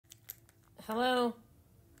Hello?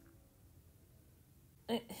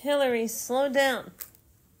 Hillary, slow down.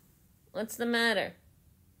 What's the matter?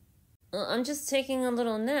 Well, I'm just taking a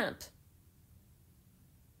little nap.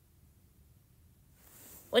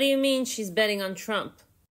 What do you mean she's betting on Trump?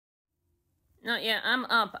 No, yeah, I'm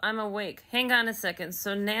up. I'm awake. Hang on a second.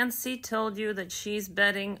 So Nancy told you that she's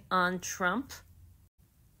betting on Trump?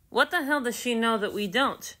 What the hell does she know that we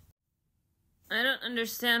don't? I don't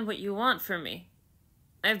understand what you want from me.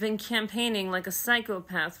 I've been campaigning like a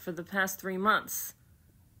psychopath for the past 3 months.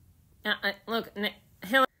 Look,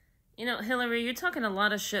 Hillary, Hillary, you're talking a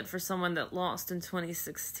lot of shit for someone that lost in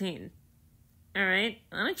 2016. All right?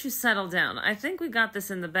 Why don't you settle down? I think we got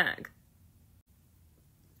this in the bag.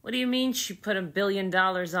 What do you mean she put $1 billion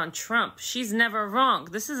on Trump? She's never wrong.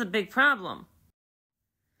 This is a big problem.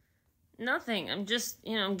 Nothing. I'm just,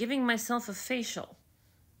 I'm giving myself a facial.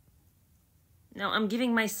 No, I'm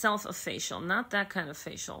giving myself a facial, not that kind of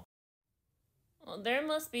facial. Well, there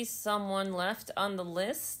must be someone left on the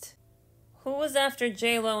list. Who was after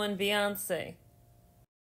J-Lo and Beyonce?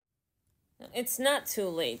 It's not too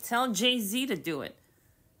late. Tell Jay-Z to do it.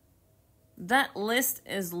 That list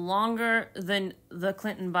is longer than the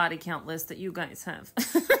Clinton body count list that you guys have.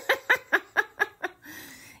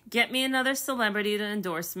 Get me another celebrity to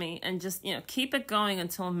endorse me and just, keep it going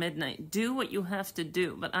until midnight. Do what you have to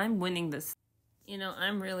do, but I'm winning this.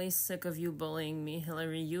 I'm really sick of you bullying me,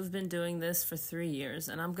 Hillary. You've been doing this for 3 years,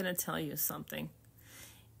 and I'm going to tell you something.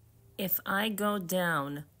 If I go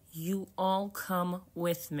down, you all come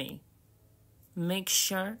with me. Make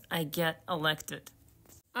sure I get elected.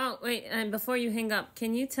 Oh, wait, and before you hang up,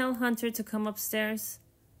 can you tell Hunter to come upstairs?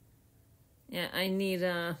 Yeah, I need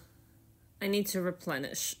to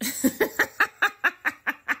replenish.